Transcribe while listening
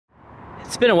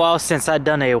been a while since I've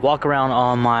done a walk around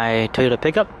on my Toyota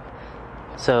pickup,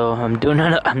 so I'm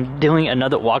doing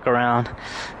another walk around.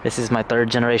 This is my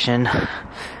third generation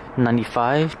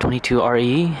 95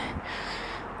 22RE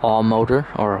all motor,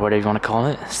 or whatever you want to call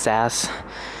it, SAS,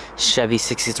 Chevy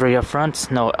 63 up front,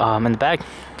 in the back,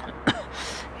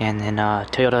 and then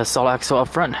Toyota Sol Axle up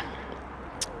front.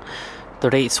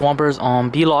 38 Swampers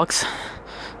on B-locks.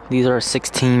 These are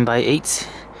 16 by 8s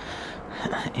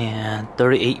and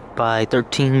 38 by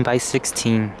 13 by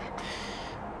 16.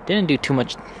 Didn't do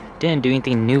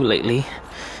anything new lately.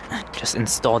 Just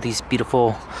installed these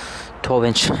beautiful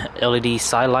 12-inch LED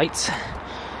side lights.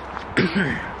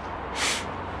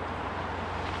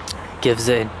 Gives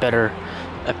it a better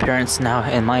appearance now,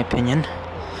 in my opinion.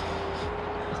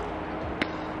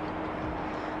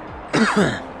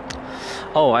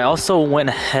 Oh, I also went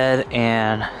ahead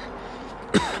and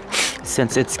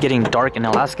since it's getting dark in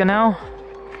Alaska now,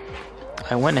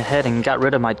 I went ahead and got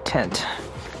rid of my tent.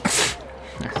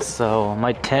 So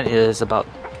my tent is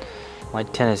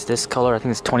this color. I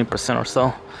think it's 20% or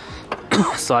so.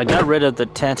 So I got rid of the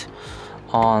tent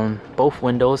on both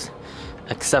windows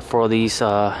except for these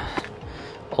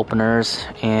openers,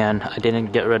 and I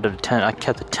didn't get rid of the tent. I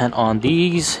kept the tent on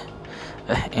these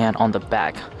and on the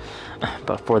back,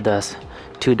 but for the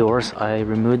two doors I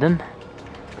removed them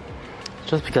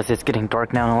just because it's getting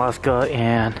dark now in Alaska,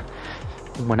 and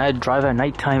when I drive at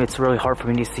nighttime it's really hard for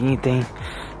me to see anything,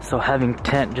 so having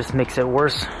tent just makes it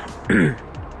worse.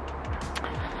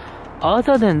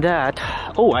 Other than that,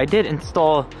 oh, I did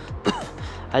install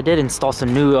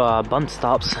some new bump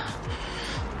stops.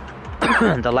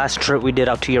 The last trip we did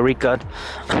out to Eureka,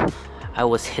 I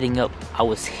was hitting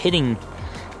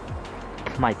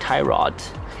my tie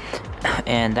rods,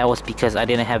 and that was because I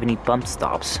didn't have any bump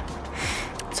stops.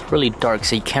 It's really dark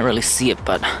so you can't really see it,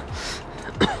 but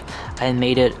I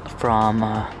made it from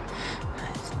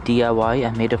DIY. I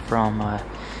made it from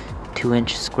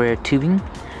 2-inch square tubing.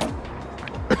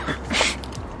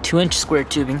 2-inch square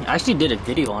tubing. I actually did a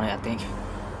video on it, I think.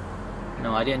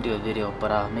 No, I didn't do a video,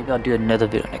 but maybe I'll do another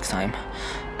video next time.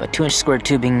 But 2-inch square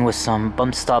tubing with some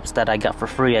bump stops that I got for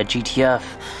free at GTF,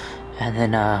 and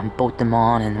then bolt them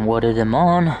on and welded them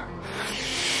on.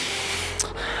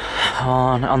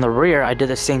 On the rear, I did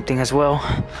the same thing as well,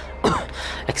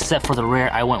 except for the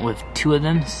rear, I went with 2 of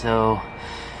them. So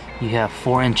you have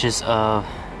 4 inches of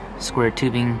square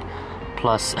tubing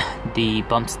plus the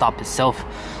bump stop itself.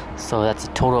 So that's a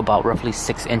total about roughly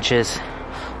 6 inches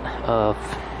of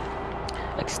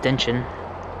extension.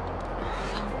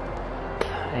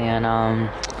 And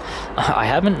I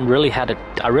haven't really had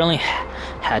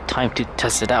time to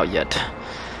test it out yet.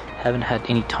 Haven't had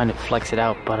any time to flex it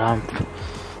out, but I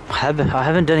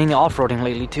haven't done any off-roading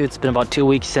lately too. It's been about 2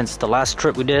 weeks since the last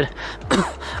trip we did.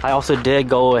 I also did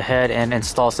go ahead and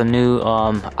install some new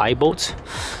eye bolts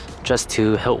just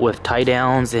to help with tie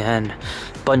downs and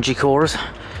bungee cords.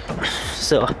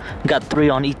 So got 3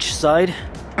 on each side.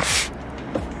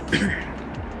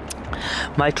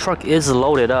 My truck is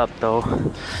loaded up though.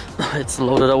 It's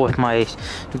loaded up with my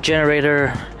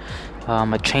generator,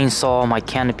 my chainsaw, my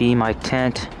canopy, my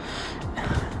tent.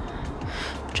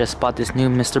 Just bought this new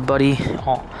Mr. Buddy.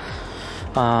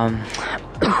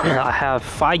 I have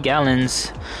 5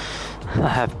 gallons. I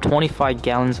have 25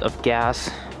 gallons of gas.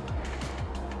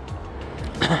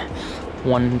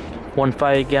 one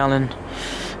 5 gallon,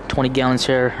 20 gallons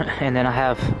here, and then I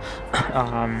have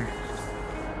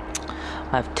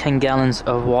 10 gallons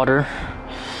of water,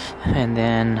 and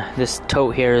then this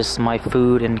tote here is my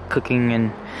food and cooking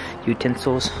and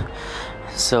utensils.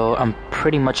 So I'm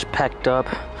pretty much packed up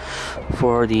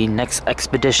for the next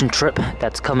expedition trip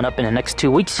that's coming up in the next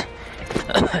 2 weeks.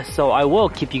 So I will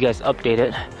keep you guys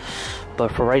updated,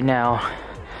 but for right now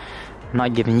I'm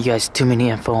not giving you guys too many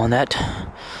info on that.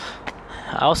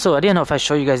 I didn't know if I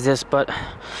showed you guys this, but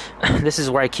this is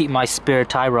where I keep my spare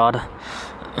tie rod.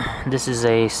 This is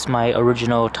my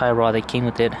original tie rod that came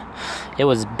with it. It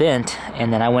was bent,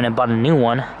 and then I went and bought a new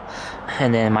one,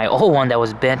 and then my old one that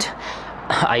was bent,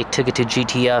 I took it to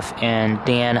GTF, and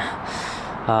Dan,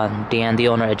 the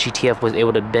owner at GTF, was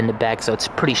able to bend it back so it's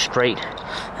pretty straight.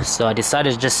 So I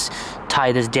decided to just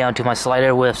tie this down to my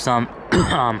slider with some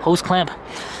hose clamp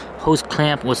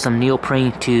with some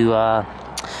neoprene to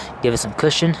give it some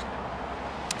cushion.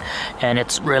 And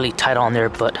it's really tight on there,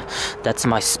 but that's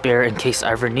my spare in case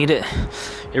I ever need it.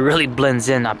 It really blends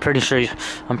in. I'm pretty sure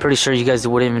you guys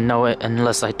wouldn't even know it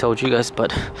unless I told you guys,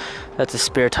 but that's a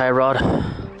spare tie rod.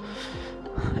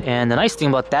 And the nice thing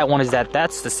about that one is that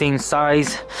that's the same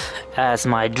size as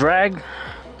my drag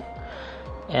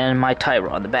and my tie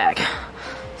rod on the back.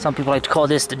 Some people like to call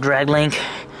this the drag link,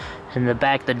 in the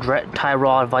back the tie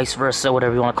rod, vice versa,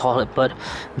 whatever you want to call it, but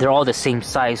they're all the same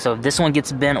size. So if this one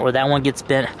gets bent or that one gets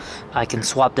bent, I can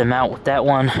swap them out with that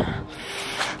one.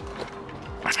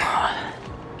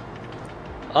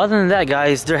 Other than that,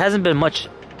 guys, there hasn't been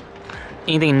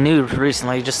anything new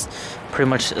recently, just pretty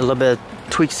much a little bit of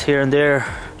tweaks here and there.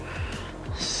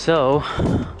 So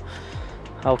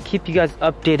I'll keep you guys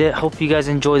updated. Hope you guys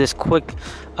enjoy this quick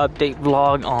update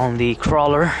vlog on the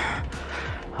crawler.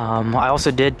 I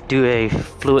also did do a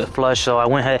fluid flush, so I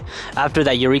went ahead after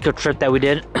that Eureka trip that we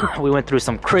did. We went through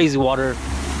some crazy water.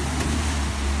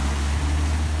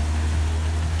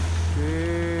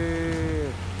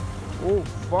 Shit. Oh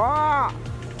fuck!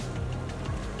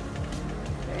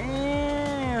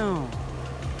 Damn!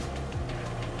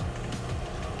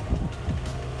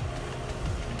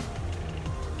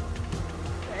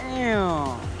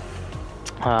 Damn!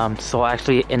 So I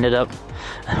actually ended up,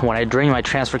 when I drained my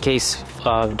transfer case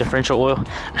differential oil,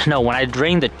 when I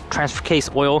drained the transfer case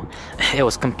oil, it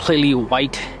was completely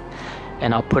white,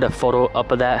 and I'll put a photo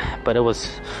up of that, but it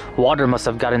was, water must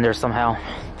have got in there somehow,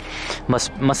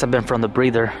 must have been from the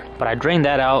breather, but I drained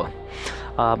that out.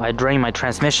 I drained my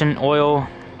transmission oil,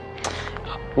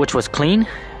 which was clean,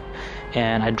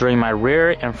 and I drained my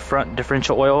rear and front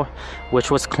differential oil, which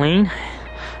was clean,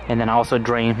 and then I also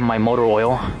drained my motor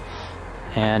oil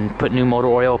and put new motor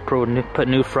oil, put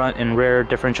new front and rear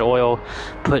differential oil,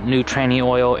 put new tranny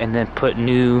oil, and then put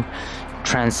new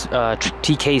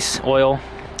T-case oil.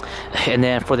 And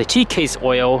then for the T-case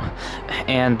oil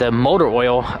and the motor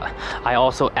oil, I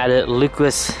also added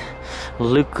Lucas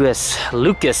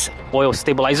oil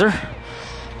stabilizer,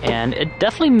 and it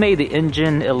definitely made the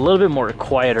engine a little bit more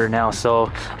quieter now.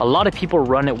 So a lot of people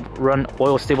run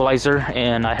oil stabilizer,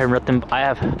 and I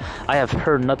have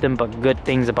heard nothing but good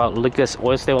things about Lucas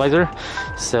oil stabilizer.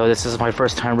 So this is my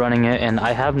first time running it, and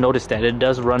I have noticed that it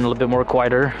does run a little bit more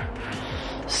quieter.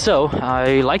 So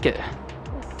I like it.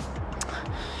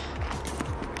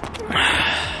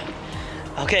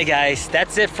 Okay guys,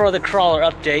 that's it for the crawler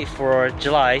update for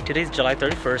July. Today's July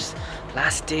 31st.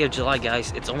 Last day of July,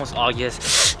 guys. It's almost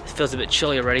August. It feels a bit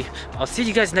chilly already. I'll see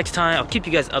you guys next time. I'll keep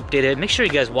you guys updated. Make sure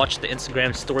you guys watch the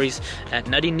Instagram stories at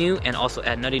NuttyNu, and also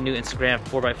at NuttyNu Instagram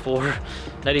 4x4,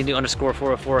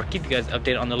 NuttyNu_4x4. Keep you guys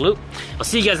updated on the loop. I'll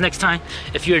see you guys next time.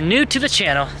 If you're new to the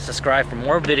channel, subscribe for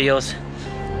more videos.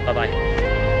 Bye bye.